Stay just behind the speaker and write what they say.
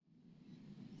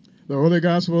The Holy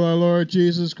Gospel of our Lord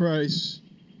Jesus Christ,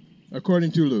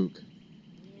 according to Luke.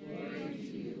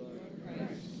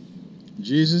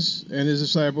 Jesus and his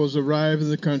disciples arrived in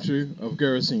the country of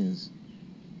Gerasenes,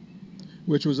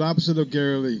 which was opposite of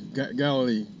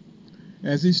Galilee.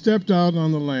 As he stepped out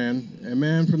on the land, a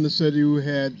man from the city who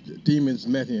had demons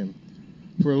met him.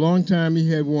 For a long time he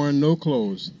had worn no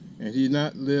clothes, and he did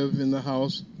not live in the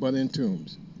house, but in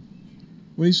tombs.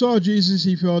 When he saw Jesus,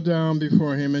 he fell down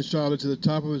before him and shouted to the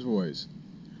top of his voice,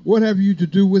 "What have you to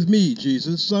do with me,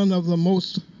 Jesus, Son of the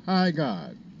Most High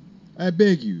God? I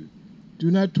beg you,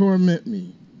 do not torment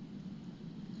me."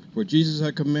 For Jesus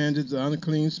had commanded the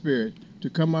unclean spirit to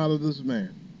come out of this man.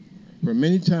 For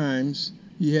many times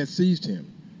he had seized him,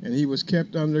 and he was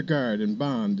kept under guard and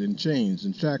bound in chains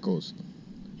and shackles.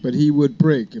 But he would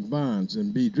break in bonds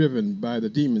and be driven by the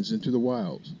demons into the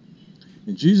wilds.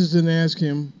 And Jesus then asked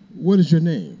him, "What is your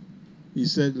name?" He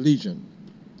said, "Legion,"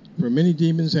 for many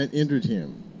demons had entered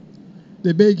him.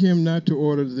 They begged him not to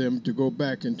order them to go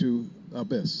back into the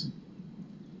abyss.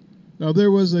 Now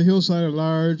there was a hillside, a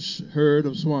large herd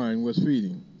of swine was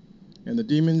feeding, and the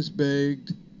demons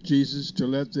begged Jesus to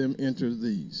let them enter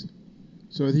these.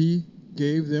 So he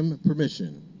gave them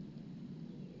permission.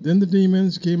 Then the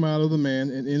demons came out of the man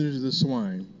and entered the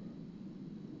swine,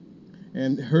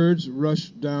 and herds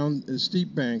rushed down a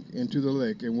steep bank into the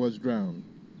lake and was drowned.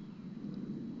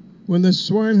 When the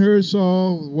swineherd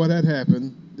saw what had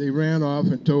happened, they ran off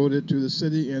and told it to the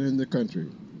city and in the country.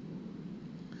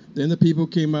 Then the people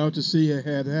came out to see what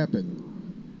had happened,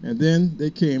 and then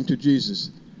they came to Jesus.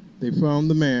 They found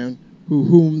the man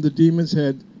whom the demons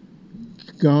had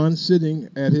gone sitting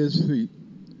at his feet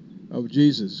of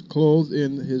Jesus, clothed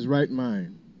in his right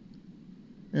mind.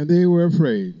 And they were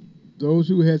afraid. Those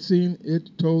who had seen it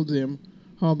told them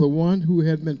how the one who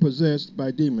had been possessed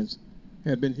by demons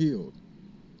had been healed.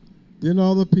 Then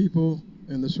all the people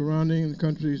in the surrounding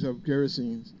countries of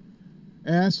Gerasenes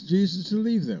asked Jesus to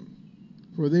leave them,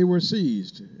 for they were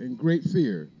seized in great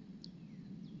fear.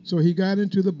 So he got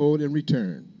into the boat and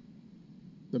returned.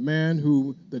 The man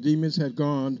who the demons had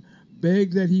gone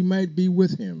begged that he might be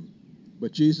with him,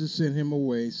 but Jesus sent him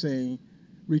away, saying,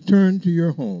 "Return to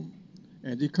your home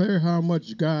and declare how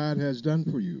much God has done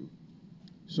for you."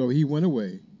 So he went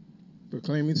away,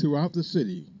 proclaiming throughout the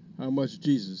city how much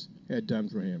Jesus had done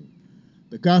for him.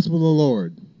 The Gospel of the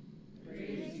Lord.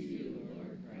 Praise to you,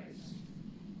 Lord Christ.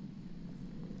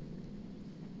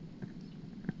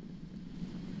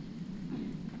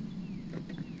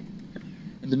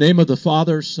 In the name of the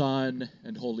Father, Son,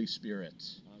 and Holy Spirit.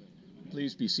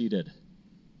 Please be seated.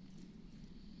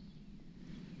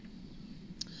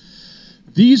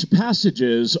 These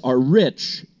passages are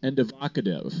rich and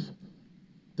evocative.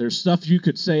 There's stuff you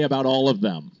could say about all of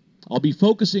them. I'll be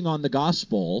focusing on the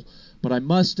gospel, but I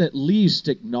must at least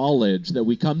acknowledge that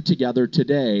we come together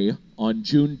today on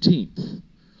Juneteenth.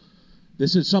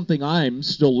 This is something I'm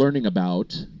still learning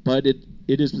about, but it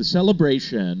is the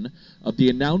celebration of the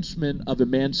announcement of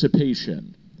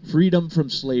emancipation, freedom from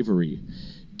slavery,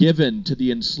 given to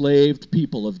the enslaved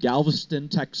people of Galveston,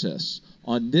 Texas,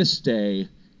 on this day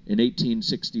in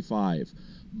 1865,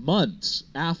 months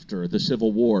after the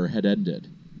Civil War had ended.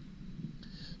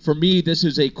 For me, this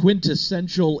is a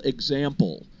quintessential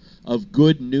example of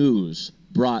good news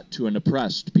brought to an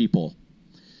oppressed people.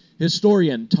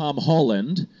 Historian Tom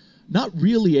Holland, not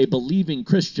really a believing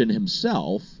Christian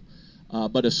himself,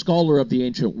 but a scholar of the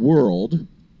ancient world,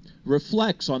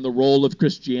 reflects on the role of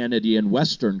Christianity in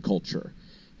Western culture.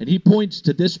 And he points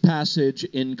to this passage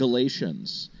in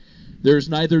Galatians. "There is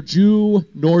neither Jew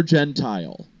nor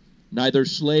Gentile, neither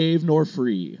slave nor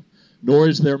free, nor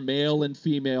is there male and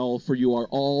female, for you are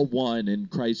all one in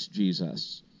Christ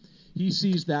Jesus." He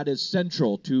sees that as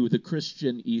central to the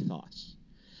Christian ethos.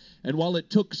 And while it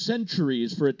took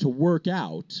centuries for it to work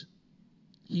out,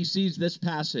 he sees this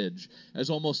passage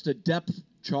as almost a depth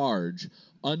charge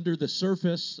under the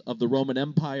surface of the Roman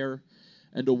Empire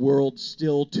and a world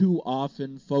still too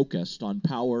often focused on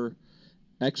power,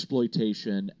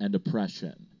 exploitation, and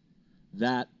oppression.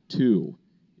 That, too,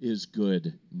 is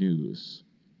good news.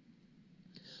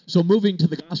 So moving to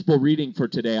the gospel reading for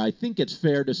today, I think it's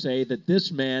fair to say that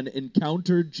this man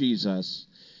encountered Jesus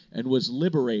and was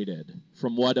liberated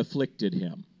from what afflicted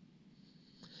him.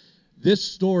 This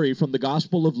story from the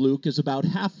Gospel of Luke is about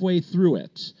halfway through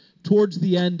it, towards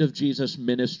the end of Jesus'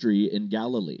 ministry in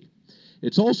Galilee.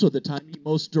 It's also the time he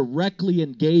most directly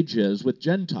engages with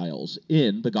Gentiles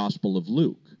in the Gospel of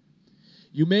Luke.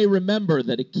 You may remember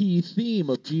that a key theme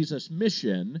of Jesus'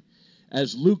 mission,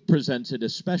 as Luke presents it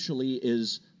especially,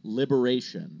 is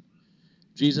liberation.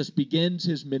 Jesus begins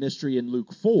his ministry in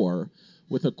Luke 4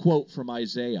 with a quote from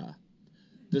Isaiah.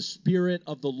 The Spirit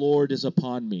of the Lord is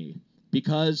upon me,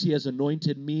 because he has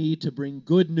anointed me to bring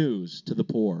good news to the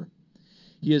poor.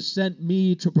 He has sent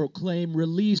me to proclaim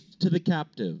release to the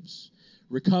captives,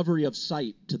 recovery of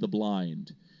sight to the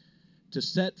blind, to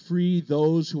set free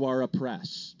those who are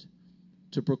oppressed,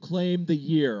 to proclaim the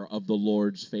year of the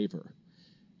Lord's favor.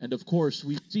 And of course,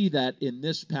 we see that in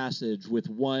this passage with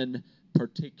one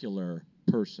particular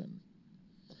person.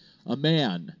 A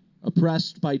man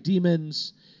oppressed by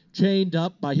demons, chained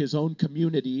up by his own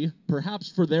community, perhaps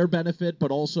for their benefit,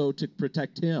 but also to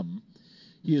protect him.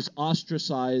 He is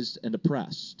ostracized and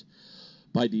oppressed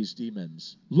by these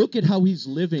demons. Look at how he's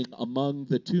living among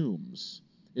the tombs.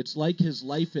 It's like his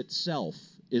life itself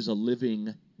is a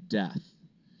living death.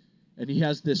 And he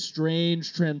has this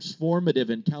strange, transformative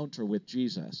encounter with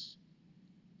Jesus.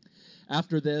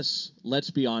 After this,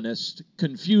 let's be honest,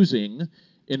 confusing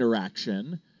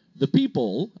interaction, the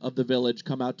people of the village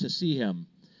come out to see him.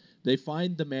 They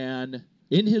find the man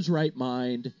in his right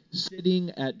mind,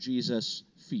 sitting at Jesus'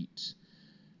 feet.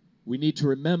 We need to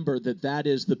remember that that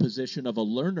is the position of a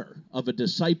learner, of a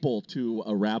disciple to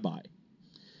a rabbi.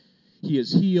 He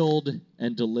is healed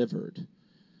and delivered.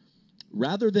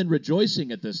 Rather than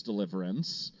rejoicing at this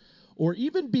deliverance, or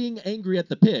even being angry at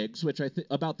the pigs, which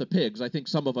about the pigs, I think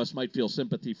some of us might feel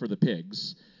sympathy for the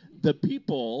pigs, the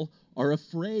people are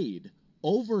afraid,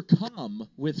 overcome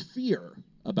with fear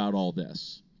about all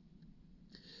this.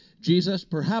 Jesus,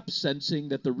 perhaps sensing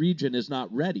that the region is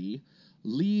not ready,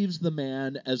 leaves the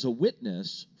man as a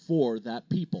witness for that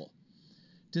people,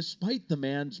 despite the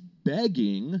man's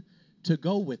begging to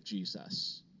go with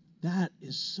Jesus. That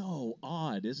is so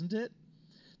odd, isn't it?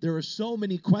 There are so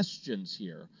many questions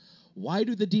here. Why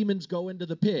do the demons go into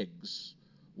the pigs?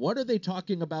 What are they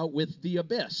talking about with the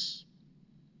abyss?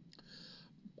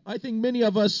 I think many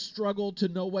of us struggle to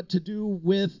know what to do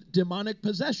with demonic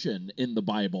possession in the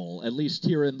Bible, at least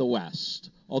here in the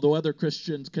West, although other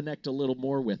Christians connect a little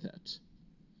more with it.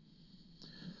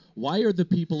 Why are the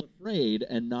people afraid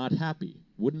and not happy?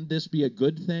 Wouldn't this be a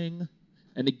good thing?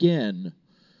 And again,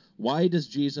 why does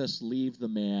Jesus leave the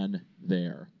man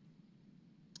there?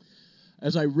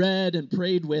 As I read and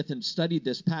prayed with and studied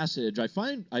this passage, I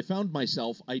found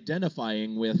myself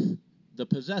identifying with the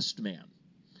possessed man.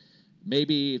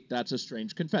 Maybe that's a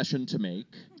strange confession to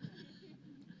make.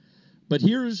 But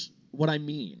here's what I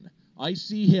mean. I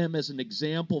see him as an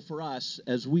example for us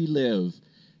as we live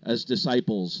as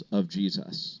disciples of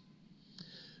Jesus.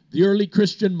 The early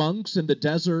Christian monks in the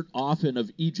desert, often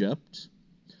of Egypt,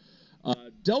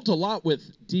 dealt a lot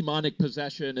with demonic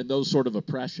possession and those sort of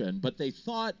oppression, but they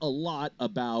talked a lot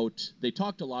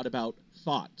about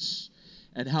thoughts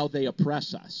and how they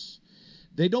oppress us.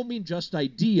 They don't mean just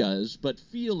ideas, but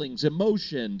feelings,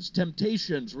 emotions,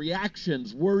 temptations,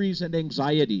 reactions, worries, and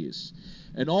anxieties.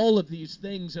 And all of these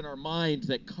things in our mind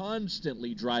that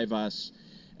constantly drive us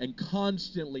and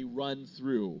constantly run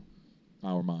through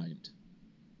our mind.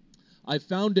 I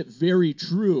found it very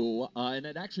true, and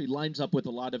it actually lines up with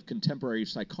a lot of contemporary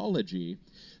psychology,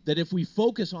 that if we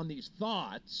focus on these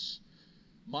thoughts,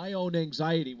 my own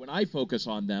anxiety, when I focus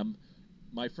on them,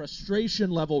 my frustration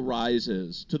level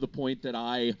rises to the point that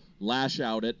I lash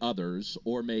out at others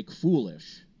or make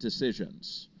foolish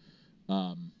decisions.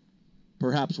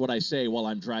 Perhaps what I say while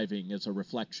I'm driving is a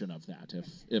reflection of that,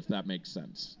 if that makes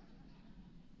sense.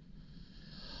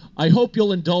 I hope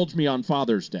you'll indulge me on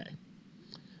Father's Day.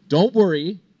 Don't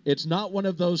worry, it's not one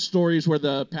of those stories where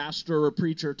the pastor or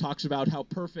preacher talks about how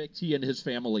perfect he and his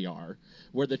family are,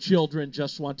 where the children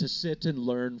just want to sit and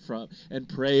learn from and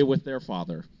pray with their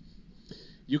father.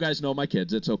 You guys know my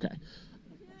kids, it's okay.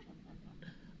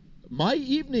 My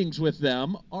evenings with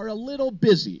them are a little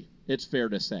busy, it's fair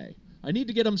to say. I need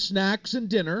to get them snacks and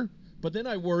dinner, but then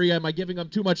I worry, am I giving them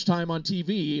too much time on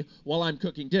TV while I'm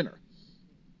cooking dinner?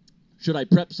 Should I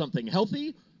prep something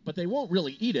healthy, but they won't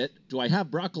really eat it? Do I have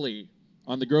broccoli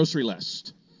on the grocery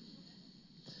list?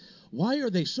 Why are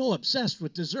they so obsessed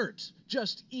with desserts?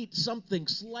 Just eat something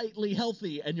slightly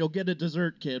healthy and you'll get a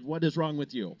dessert, kid. What is wrong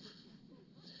with you?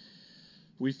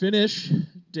 We finish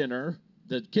dinner.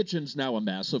 The kitchen's now a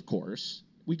mess, of course.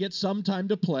 We get some time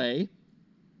to play.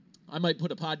 I might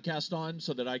put a podcast on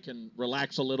so that I can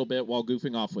relax a little bit while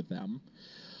goofing off with them.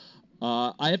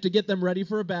 I have to get them ready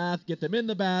for a bath, get them in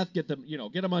the bath, get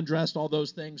them undressed, all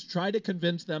those things. Try to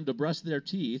convince them to brush their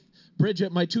teeth.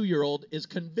 Bridget, my 2-year-old, is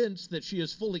convinced that she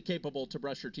is fully capable to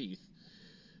brush her teeth.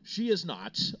 She is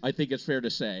not, I think it's fair to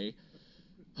say.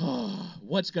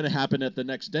 What's going to happen at the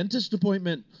next dentist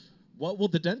appointment? What will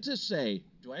the dentist say?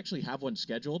 Do I actually have one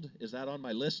scheduled? Is that on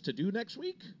my list to do next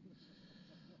week?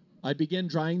 I begin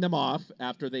drying them off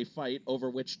after they fight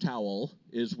over which towel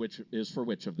is for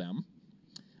which of them.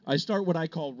 I start what I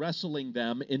call wrestling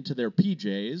them into their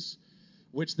PJs,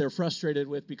 which they're frustrated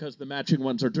with because the matching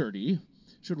ones are dirty.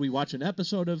 Should we watch an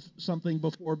episode of something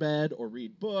before bed or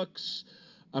read books?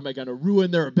 Am I going to ruin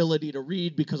their ability to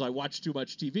read because I watch too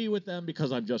much TV with them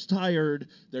because I'm just tired?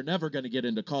 They're never going to get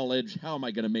into college. How am I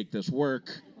going to make this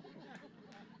work?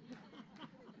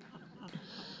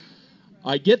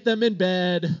 I get them in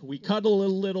bed. We cuddle a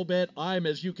little bit. I'm,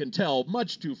 as you can tell,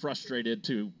 much too frustrated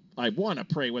to... I want to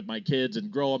pray with my kids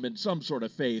and grow them in some sort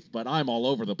of faith, but I'm all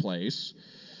over the place.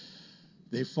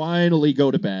 They finally go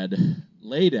to bed,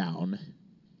 lay down.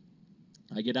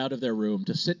 I get out of their room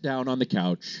to sit down on the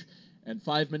couch, and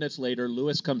 5 minutes later,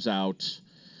 Lewis comes out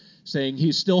saying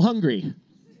he's still hungry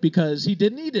because he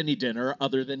didn't eat any dinner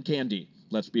other than candy.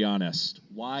 Let's be honest.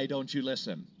 Why don't you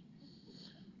listen?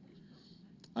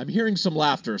 I'm hearing some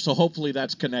laughter, so hopefully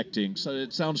that's connecting. So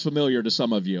it sounds familiar to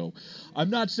some of you. I'm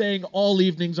not saying all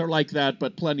evenings are like that,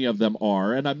 but plenty of them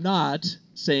are. And I'm not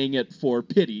saying it for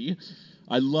pity.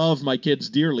 I love my kids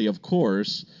dearly, of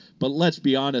course, but let's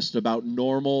be honest about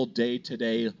normal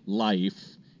day-to-day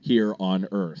life here on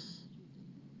earth.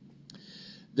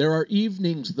 There are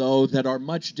evenings, though, that are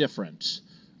much different.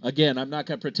 Again, I'm not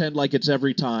going to pretend like it's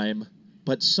every time,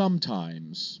 but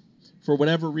sometimes, for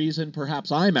whatever reason,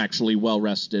 perhaps I'm actually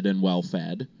well-rested and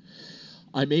well-fed,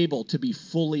 I'm able to be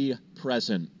fully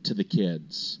present to the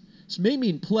kids. This may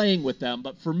mean playing with them,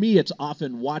 but for me, it's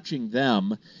often watching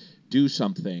them do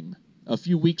something. A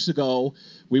few weeks ago,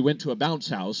 we went to a bounce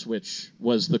house, which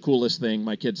was the coolest thing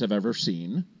my kids have ever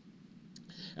seen.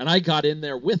 And I got in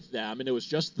there with them, and it was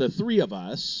just the three of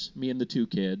us, me and the two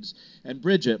kids, and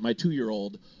Bridget, my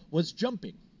 2-year-old, was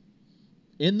jumping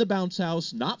in the bounce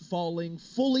house, not falling,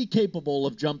 fully capable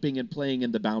of jumping and playing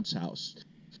in the bounce house.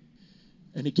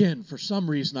 And again, for some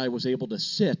reason, I was able to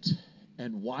sit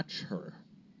and watch her.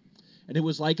 And it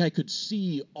was like I could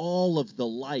see all of the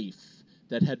life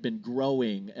that had been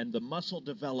growing and the muscle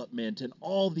development and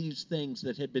all these things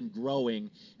that had been growing.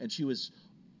 And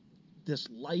this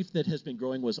life that has been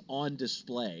growing was on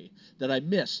display that I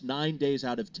missed 9 days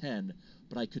out of 10,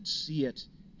 but I could see it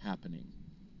happening.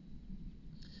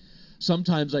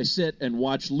 Sometimes I sit and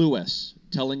watch Lewis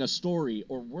telling a story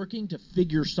or working to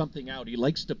figure something out. He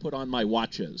likes to put on my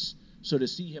watches, so to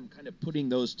see him kind of putting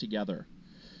those together.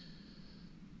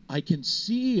 I can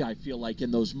see, I feel like,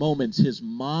 in those moments, his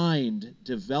mind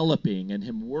developing and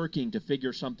him working to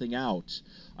figure something out.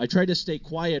 I try to stay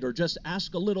quiet or just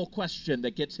ask a little question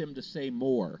that gets him to say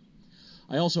more.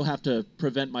 I also have to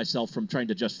prevent myself from trying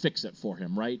to just fix it for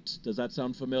him, right? Does that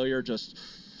sound familiar? Just,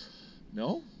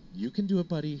 no, you can do it,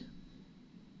 buddy.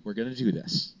 We're going to do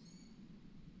this.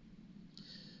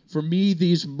 For me,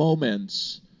 these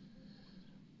moments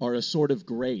are a sort of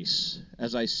grace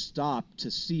as I stop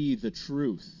to see the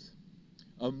truth,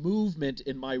 a movement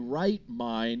in my right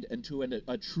mind and to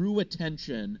a true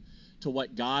attention to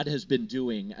what God has been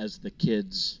doing as the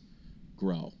kids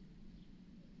grow.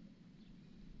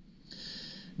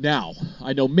 Now,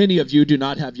 I know many of you do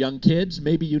not have young kids.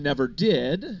 Maybe you never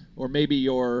did, or maybe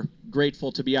you're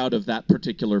grateful to be out of that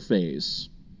particular phase.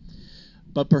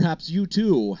 But perhaps you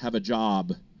too have a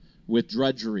job with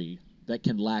drudgery that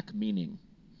can lack meaning,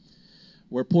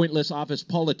 where pointless office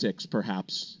politics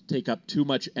perhaps take up too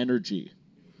much energy,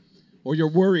 or you're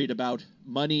worried about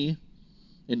money,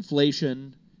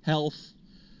 inflation, health,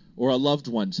 or a loved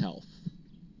one's health.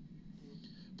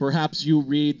 Perhaps you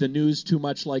read the news too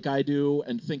much like I do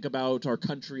and think about our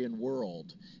country and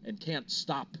world and can't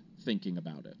stop thinking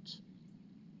about it.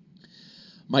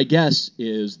 My guess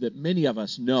is that many of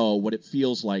us know what it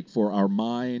feels like for our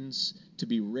minds to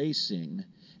be racing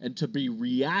and to be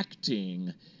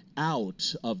reacting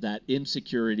out of that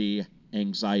insecurity,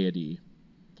 anxiety,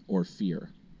 or fear.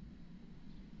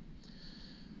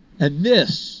 And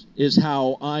this is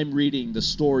how I'm reading the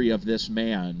story of this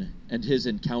man and his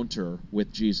encounter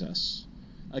with Jesus.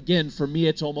 Again, for me,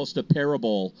 it's almost a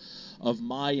parable of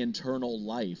my internal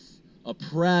life,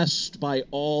 oppressed by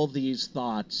all these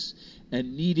thoughts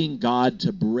and needing God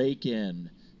to break in,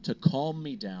 to calm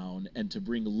me down, and to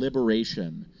bring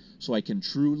liberation so I can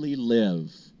truly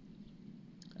live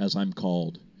as I'm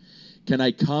called. Can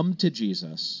I come to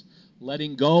Jesus,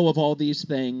 letting go of all these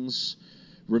things,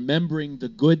 remembering the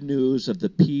good news of the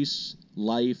peace,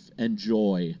 life, and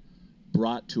joy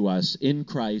brought to us in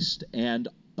Christ and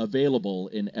available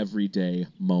in everyday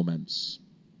moments?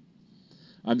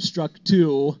 I'm struck,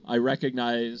 too, I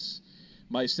recognize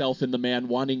myself in the man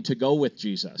wanting to go with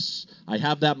Jesus. I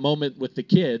have that moment with the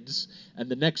kids, and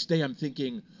the next day I'm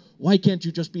thinking, why can't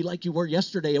you just be like you were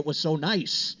yesterday? It was so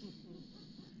nice.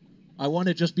 I want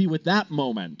to just be with that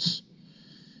moment.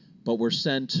 But we're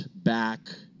sent back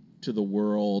to the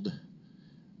world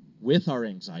with our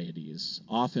anxieties,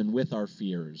 often with our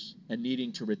fears, and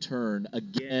needing to return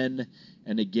again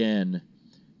and again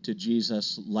to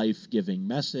Jesus' life-giving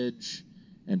message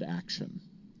and action.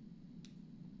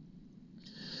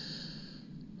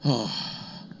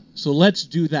 So let's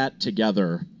do that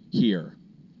together here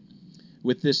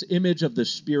with this image of the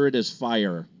Spirit as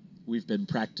fire we've been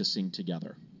practicing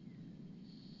together.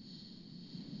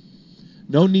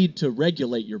 No need to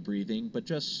regulate your breathing, but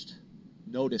just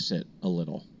notice it a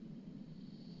little.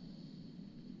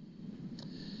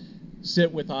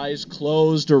 Sit with eyes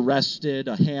closed or rested,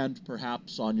 a hand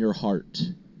perhaps on your heart.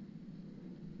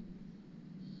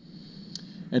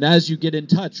 And as you get in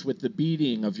touch with the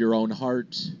beating of your own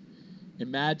heart,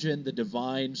 imagine the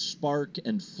divine spark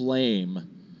and flame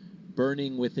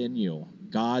burning within you,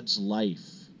 God's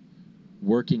life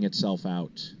working itself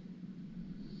out.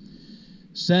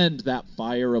 Send that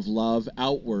fire of love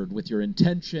outward with your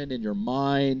intention in your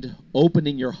mind,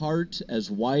 opening your heart as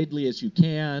widely as you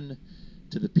can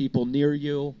to the people near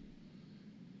you,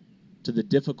 to the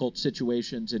difficult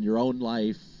situations in your own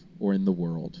life or in the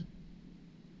world.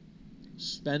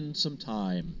 Spend some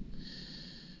time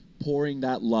pouring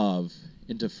that love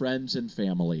into friends and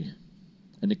family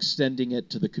and extending it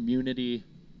to the community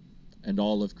and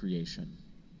all of creation.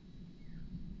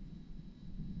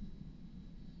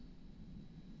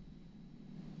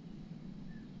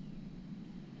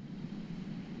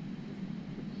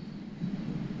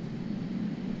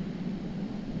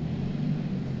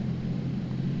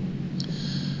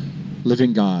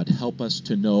 Living God, help us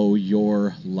to know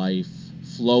your life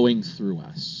flowing through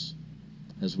us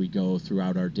as we go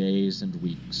throughout our days and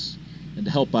weeks, and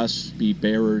help us be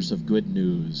bearers of good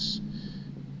news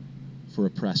for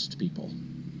oppressed people.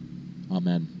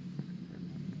 Amen.